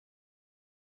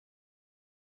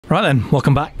Right then,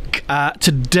 welcome back.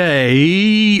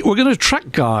 Today we're going to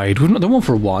track guide. We've not done one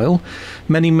for a while.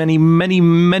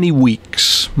 Many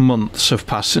weeks, months have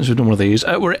passed since we've done one of these.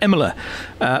 We're at Imola,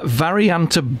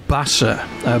 Variante Bassa,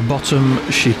 bottom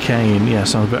chicane. Yeah,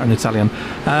 sounds a bit in Italian.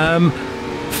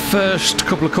 First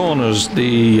couple of corners,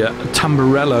 the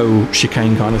Tamburello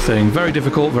chicane kind of thing. Very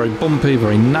difficult, very bumpy,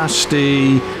 very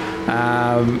nasty.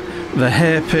 The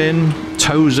hairpin,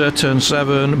 Tozer, turn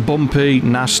 7, bumpy,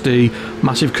 nasty,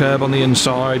 massive curb on the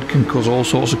inside, can cause all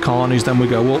sorts of carnies. Then we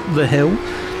go up the hill,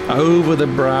 over the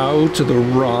brow to the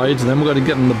right, then we've got to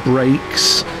get on the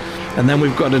brakes, and then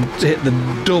we've got to hit the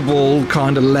double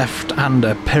kind of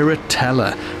left-hander,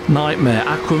 Piratella, nightmare,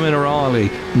 Aqua Minerale,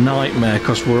 nightmare,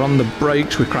 because we're on the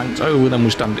brakes, we cranked over, then we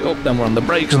stand it up, then we're on the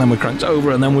brakes, and then we cranked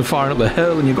over, and then we're firing up the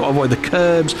hill, and you've got to avoid the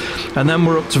curbs, and then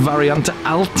we're up to Variante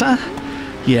Alta.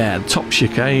 Yeah, top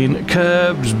chicane,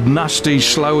 curbs, nasty,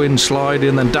 slowing,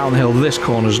 sliding, then downhill. This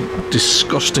corner's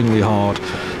disgustingly hard.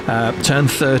 Turn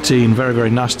 13, very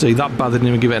nasty. That bad they didn't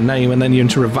even give it a name. And then you're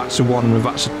into Ravazza 1 and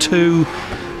Ravazza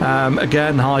 2.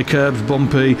 Again, high curbs,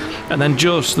 bumpy. And then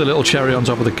just the little cherry on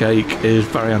top of the cake is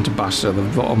Variante Bassa, the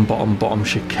bottom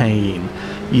chicane.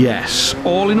 Yes,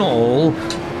 all in all,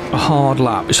 a hard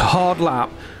lap. It's a hard lap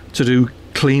to do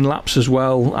clean laps as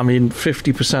well. I mean,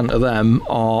 50% of them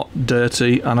are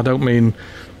dirty, and I don't mean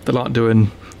they're like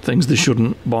doing things they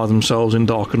shouldn't by themselves in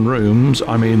darkened rooms.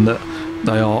 I mean that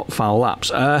they are foul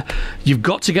laps. You've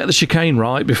got to get the chicane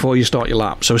right before you start your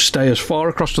lap, so stay as far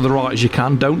across to the right as you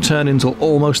can. Don't turn until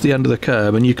almost the end of the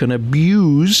curb, and you can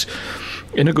abuse,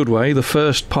 in a good way, the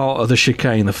first part of the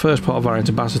chicane, the first part of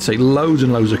Variante Bassa. Take loads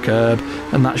and loads of curb,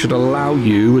 and that should allow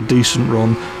you a decent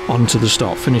run onto the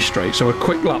start finish straight. So a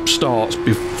quick lap starts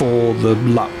before the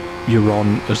lap you're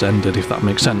on has ended, if that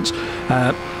makes sense.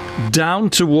 Down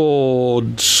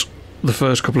towards the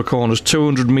first couple of corners,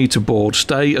 200 metre board.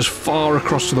 Stay as far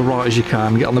across to the right as you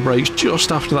can. Get on the brakes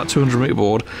just after that 200 metre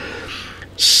board.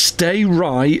 Stay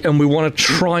right, and we want to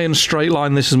try and straight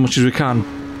line this as much as we can.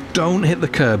 Don't hit the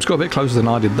curbs. Got a bit closer than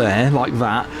I did there, like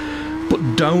that.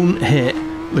 But don't hit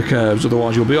the curbs,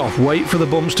 otherwise you'll be off. Wait for the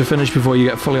bumps to finish before you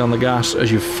get fully on the gas as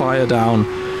you fire down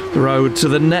the road to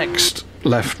the next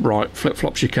left-right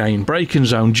flip-flop chicane. Braking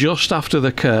zone just after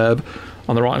the curb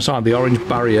on the right side, the orange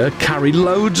barrier. Carry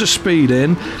loads of speed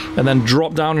in and then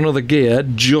drop down another gear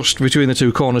just between the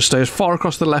two corners. Stay as far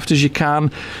across the left as you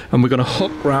can, and we're going to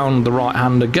hook round the right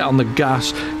hander, get on the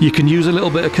gas. You can use a little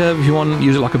bit of curve if you want,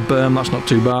 use it like a berm, that's not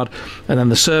too bad. And then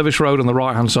the service road on the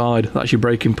right hand side, that's your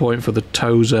braking point for the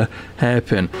Tozer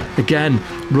hairpin. Again,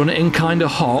 run it in kind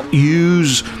of hot,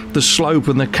 use the slope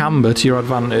and the camber to your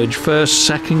advantage. First,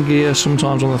 second gear,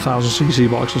 sometimes on the 1000cc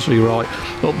bikes, I'll see you right.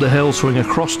 Up the hill, swing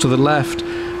across to the left,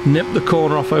 nip the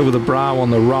corner off over the brow on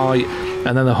the right,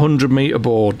 and then the 100 metre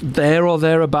board. There or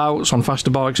thereabouts. On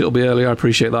faster bikes, it'll be earlier, I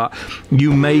appreciate that.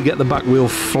 You may get the back wheel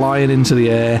flying into the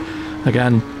air.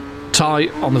 Again,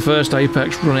 tight on the first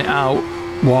apex, run it out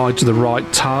wide to the right,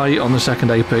 tight on the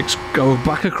second apex, go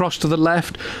back across to the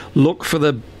left, look for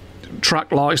the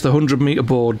track lights, the 100 metre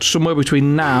board. Somewhere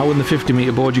between now and the 50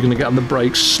 metre board, you're going to get on the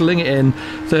brakes, sling it in,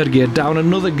 third gear, down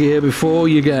another gear before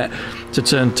you get to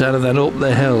turn 10, and then up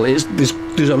the hill.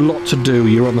 There's a lot to do.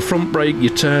 You're on the front brake,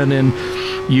 you're turning,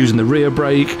 using the rear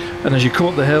brake, and as you come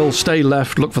up the hill, stay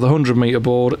left, look for the 100 metre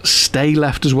board, stay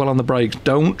left as well on the brakes.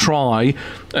 Don't try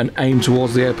and aim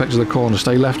towards the apex of the corner.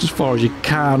 Stay left as far as you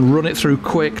can, run it through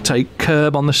quick, take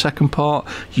curb on the second part.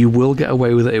 You will get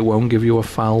away with it, it won't give you a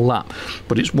foul lap,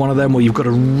 but it's one of them where you've got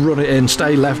to run it in,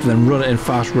 stay left, and then run it in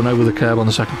fast, run over the curb on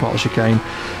the second part of the chicane,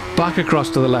 back across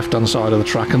to the left hand side of the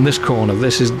track. And this corner,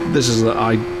 this is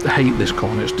I hate this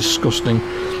corner, it's disgusting.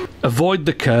 Avoid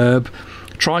the curb,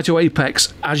 try to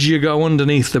apex as you go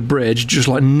underneath the bridge, just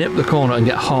like nip the corner and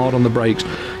get hard on the brakes.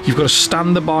 You've got to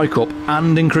stand the bike up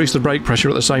and increase the brake pressure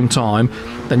at the same time.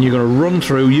 Then you're going to run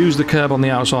through, use the curb on the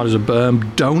outside as a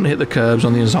berm, don't hit the curbs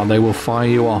on the inside, they will fire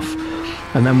you off.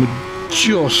 And then we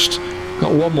just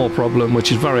got one more problem,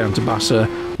 which is Variante Bassa.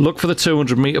 Look for the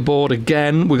 200 metre board.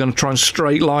 Again, we're going to try and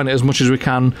straight line it as much as we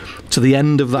can to the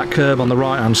end of that curb on the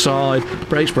right hand side.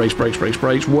 Brakes.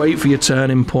 Wait for your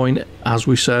turning point, as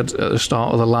we said at the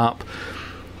start of the lap.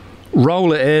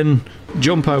 Roll it in,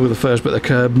 jump over the first bit of the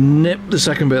curb, nip the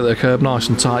second bit of the curb nice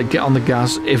and tight, get on the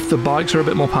gas. If the bikes are a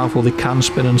bit more powerful, they can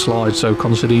spin and slide, so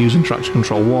consider using traction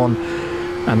control 1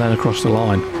 and then across the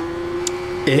line.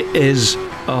 It is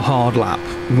a hard lap,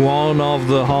 one of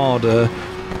the harder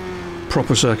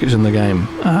proper circuits in the game.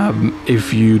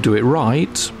 If you do it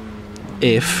right,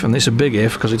 and it's a big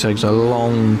if because it takes a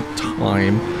long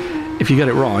time, if you get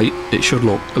it right, it should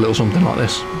look a little something like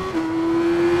this.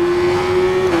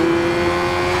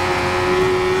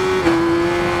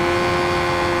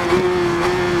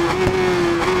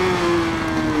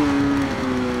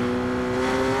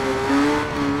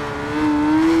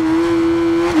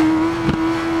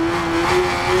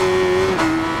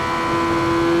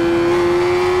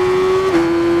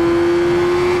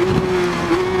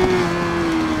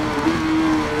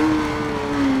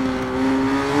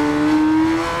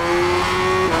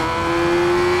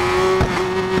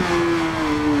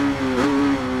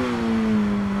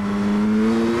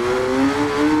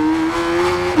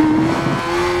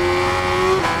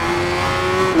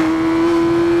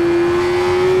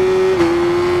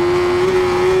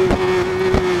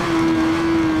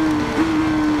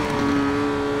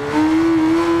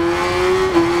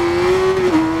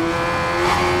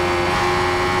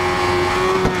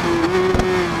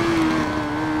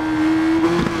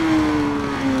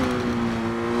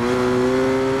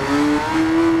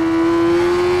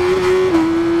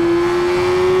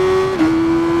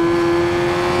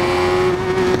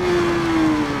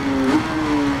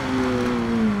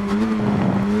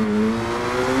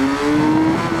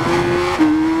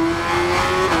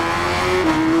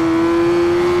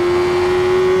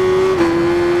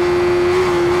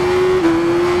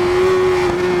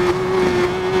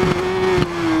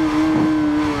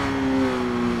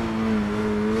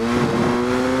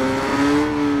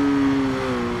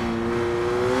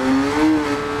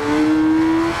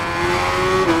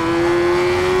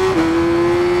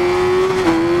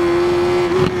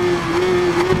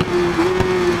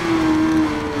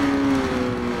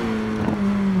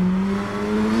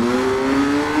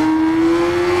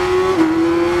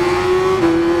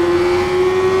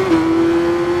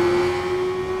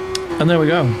 And there we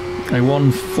go, a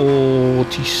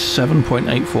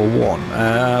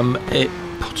 147.841. It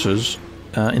put us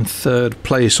in third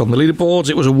place on the leaderboards.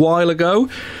 It was a while ago,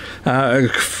 a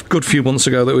good few months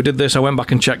ago that we did this. I went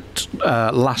back and checked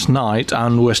last night,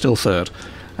 and we're still third.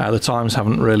 The times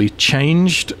haven't really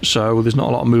changed, so there's not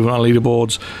a lot of movement on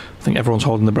leaderboards. I think everyone's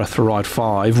holding their breath for Ride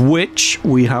 5, which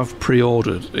we have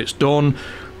pre-ordered. It's done.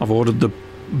 I've ordered the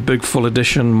big full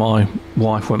edition. My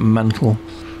wife went mental.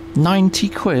 90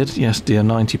 quid? Yes, dear,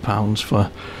 £90 for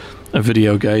a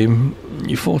video game.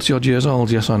 You're 40 odd years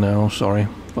old. Yes, I know, sorry,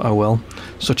 but oh well,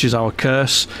 such is our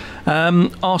curse.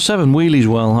 R7 wheelies,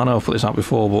 well, I know I've put this out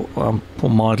before, but I'm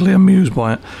mildly amused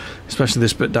by it, especially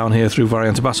this bit down here through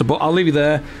Variante Bassa. But I'll leave you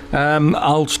there.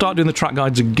 I'll start doing the track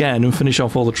guides again and finish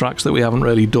off all the tracks that we haven't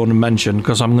really done and mentioned,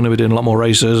 because I'm going to be doing a lot more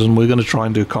races, and we're going to try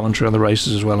and do commentary on the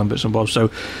races as well and bits and bobs.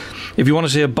 So if you want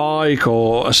to see a bike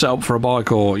or a setup for a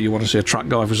bike, or you want to see a track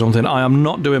guide for something, I am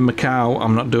not doing Macau,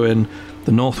 I'm not doing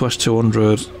the Northwest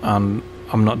 200, and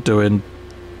I'm not doing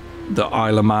the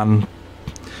Isle of Man,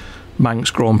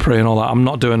 Manx Grand Prix and all that. I'm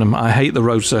not doing them. I hate the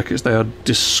road circuits. They are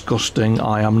disgusting.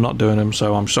 I am not doing them,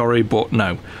 so I'm sorry, but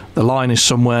no. The line is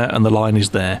somewhere, and the line is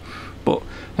there. But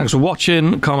thanks for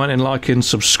watching, commenting, liking,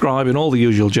 subscribing, all the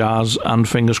usual jazz, and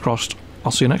fingers crossed,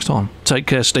 I'll see you next time. Take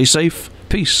care, stay safe,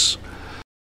 peace.